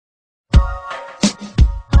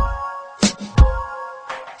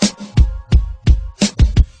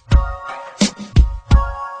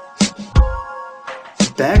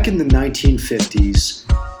in the 1950s,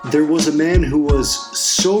 there was a man who was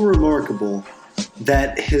so remarkable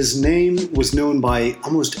that his name was known by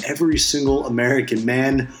almost every single American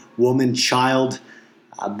man, woman, child,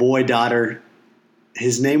 boy, daughter.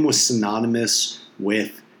 His name was synonymous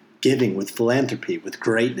with giving, with philanthropy, with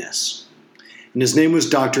greatness. And his name was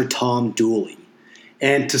Dr. Tom Dooley.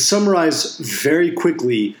 And to summarize very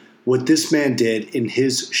quickly what this man did in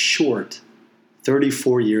his short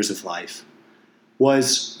 34 years of life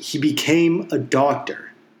was he became a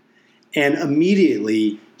doctor. And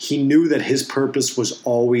immediately he knew that his purpose was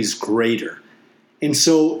always greater. And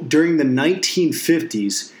so during the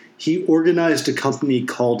 1950s, he organized a company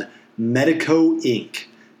called Medico Inc.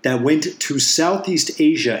 that went to Southeast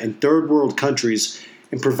Asia and third world countries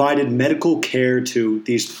and provided medical care to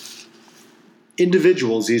these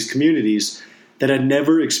individuals, these communities that had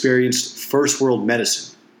never experienced first world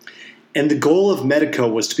medicine. And the goal of Medico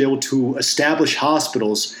was to be able to establish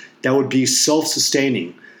hospitals that would be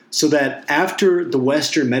self-sustaining so that after the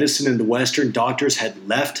Western medicine and the Western doctors had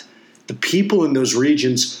left, the people in those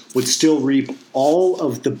regions would still reap all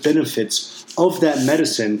of the benefits of that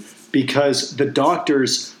medicine because the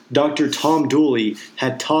doctors, Dr. Tom Dooley,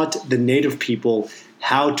 had taught the native people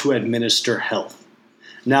how to administer health.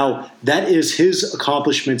 Now, that is his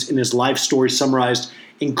accomplishments in his life story summarized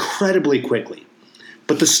incredibly quickly.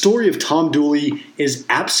 But the story of Tom Dooley is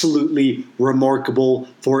absolutely remarkable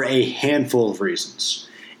for a handful of reasons.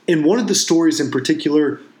 And one of the stories in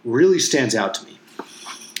particular really stands out to me.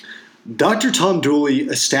 Dr. Tom Dooley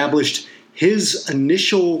established his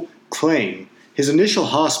initial claim, his initial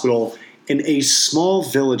hospital, in a small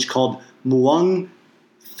village called Muang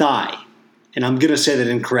Thai. And I'm going to say that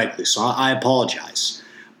incorrectly, so I apologize.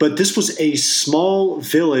 But this was a small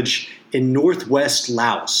village in Northwest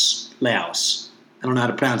Laos. I don't know how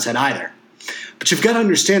to pronounce that either. But you've got to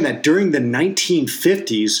understand that during the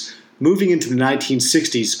 1950s, moving into the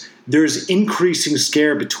 1960s, there's increasing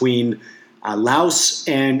scare between Laos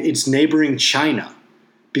and its neighboring China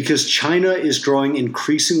because China is growing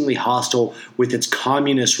increasingly hostile with its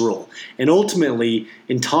communist rule. And ultimately,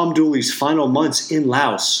 in Tom Dooley's final months in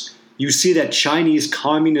Laos, you see that Chinese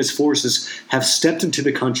communist forces have stepped into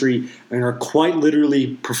the country and are quite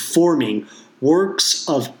literally performing works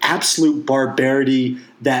of absolute barbarity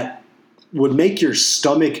that would make your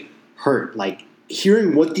stomach hurt. Like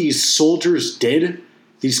hearing what these soldiers did,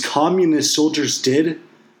 these communist soldiers did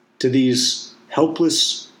to these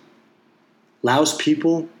helpless Laos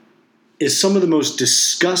people is some of the most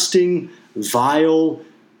disgusting, vile,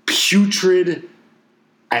 putrid,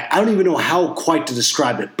 I don't even know how quite to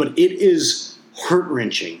describe it, but it is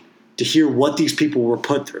heart-wrenching to hear what these people were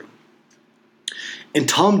put through. And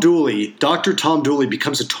Tom Dooley, Dr. Tom Dooley,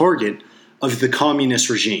 becomes a target of the communist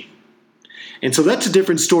regime. And so that's a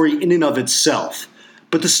different story in and of itself.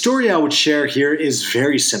 But the story I would share here is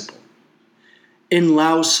very simple. In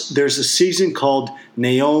Laos, there's a season called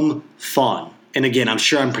Nyam Fon. And again, I'm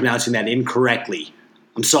sure I'm pronouncing that incorrectly.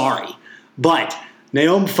 I'm sorry. But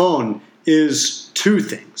Nyam Fon is two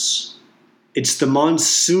things. It's the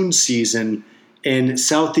monsoon season in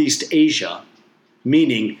Southeast Asia,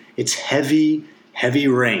 meaning it's heavy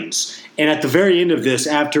rains. And at the very end of this,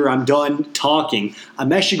 after I'm done talking,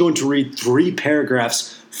 I'm actually going to read 3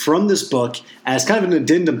 paragraphs from this book as kind of an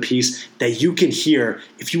addendum piece that you can hear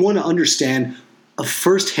if you want to understand a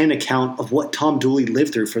first-hand account of what Tom Dooley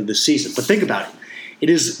lived through for this season. But think about it. It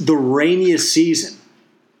is the rainiest season,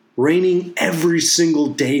 raining every single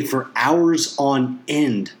day for hours on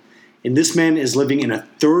end. And this man is living in a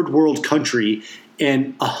third world country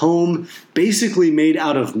in a home basically made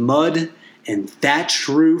out of mud and thatched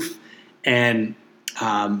roof, and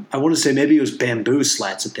I want to say maybe it was bamboo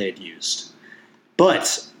slats that they had used.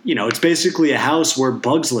 But, it's basically a house where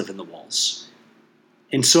bugs live in the walls.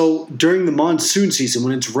 And so during the monsoon season,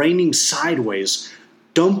 when it's raining sideways,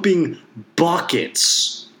 dumping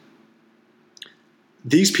buckets,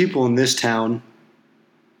 these people in this town,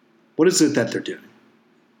 what is it that they're doing?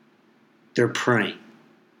 They're praying.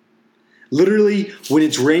 Literally, when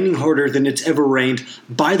it's raining harder than it's ever rained.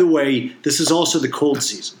 By the way, this is also the cold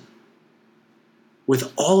season.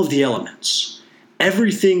 With all of the elements,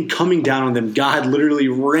 everything coming down on them, God literally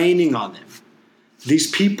raining on them. These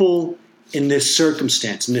people in this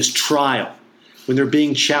circumstance, in this trial, when they're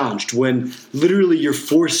being challenged, when literally you're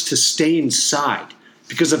forced to stay inside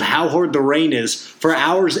because of how hard the rain is for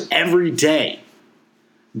hours every day,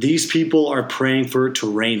 these people are praying for it to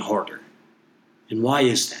rain harder. And why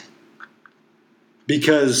is that?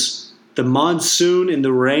 Because the monsoon and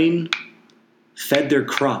the rain fed their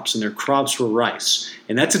crops, and their crops were rice.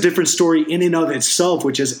 And that's a different story in and of itself,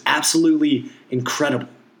 which is absolutely incredible.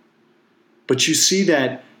 But you see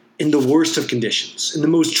that in the worst of conditions, in the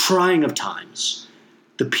most trying of times,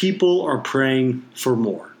 the people are praying for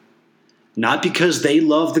more. Not because they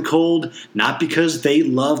love the cold, not because they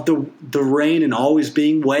love the rain and always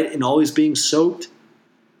being wet and always being soaked.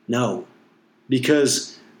 No,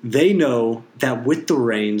 because they know that with the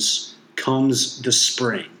rains comes the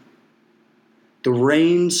spring. The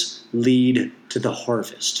rains lead to the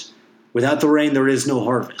harvest. Without the rain, there is no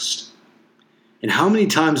harvest. And how many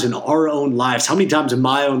times in our own lives, how many times in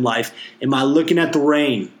my own life am I looking at the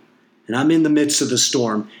rain and I'm in the midst of the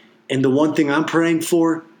storm, and the one thing I'm praying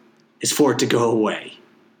for is for it to go away,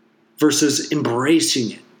 versus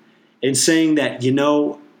embracing it and saying that,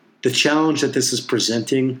 the challenge that this is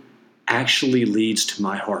presenting actually leads to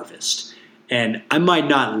my harvest. And I might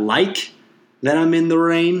not like that I'm in the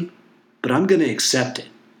rain, but I'm going to accept it.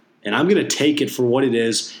 And I'm going to take it for what it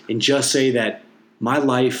is and just say that my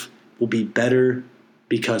life will be better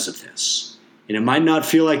because of this. And it might not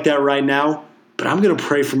feel like that right now, but I'm going to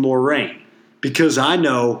pray for more rain because I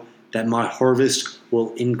know that my harvest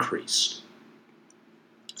will increase.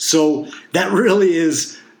 So that really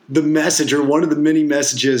is the message, or one of the many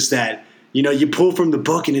messages that, you pull from the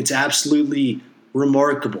book, and it's absolutely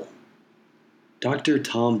remarkable. Dr.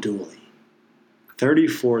 Tom Dooley,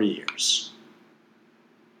 34 years.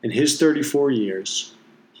 In his 34 years,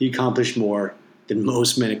 he accomplished more than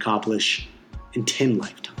most men accomplish in 10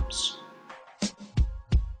 lifetimes.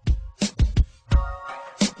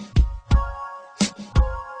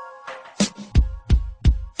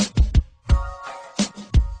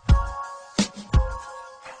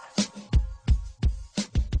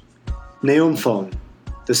 Nyam Fon,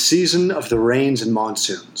 the season of the rains and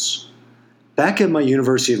monsoons. Back at my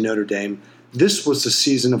University of Notre Dame, this was the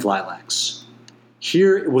season of lilacs.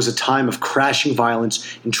 Here it was a time of crashing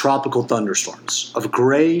violence and tropical thunderstorms, of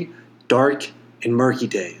gray, dark, and murky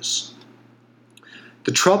days.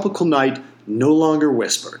 The tropical night no longer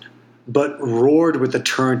whispered, but roared with a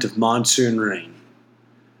torrent of monsoon rain.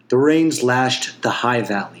 The rains lashed the high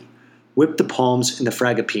valley, whipped the palms and the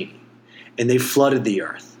fragapini, and they flooded the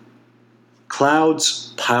earth.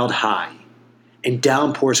 Clouds piled high, and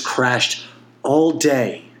downpours crashed all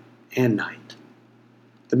day and night.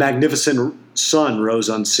 The magnificent sun rose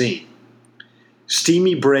unseen.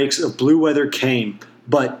 Steamy breaks of blue weather came,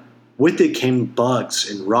 but with it came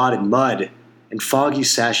bugs and rotted mud and foggy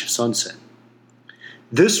sash of sunset.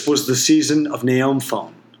 This was the season of Nyam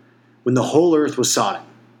Fon, when the whole earth was sodden.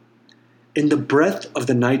 In the breath of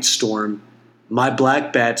the night storm,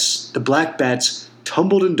 the black bats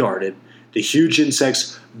tumbled and darted. The huge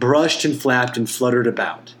insects brushed and flapped and fluttered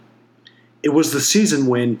about. It was the season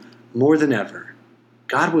when, more than ever,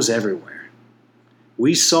 God was everywhere.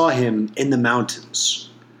 We saw him in the mountains.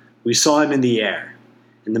 We saw him in the air,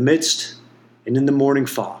 in the midst, and in the morning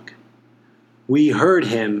fog. We heard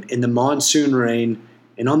him in the monsoon rain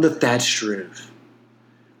and on the thatched roof.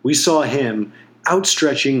 We saw him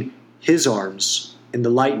outstretching his arms in the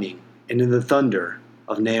lightning and in the thunder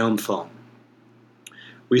of Nyam Fon.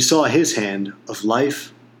 We saw his hand of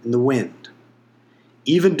life in the wind.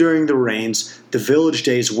 Even during the rains, the village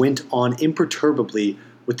days went on imperturbably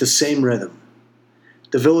with the same rhythm.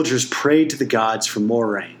 The villagers prayed to the gods for more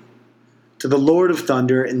rain, to the Lord of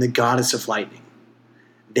Thunder and the Goddess of Lightning.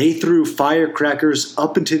 They threw firecrackers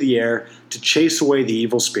up into the air to chase away the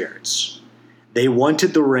evil spirits. They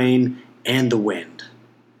wanted the rain and the wind.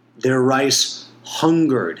 Their rice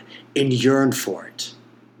hungered and yearned for it,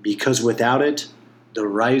 because without it, the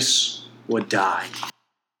rice would die.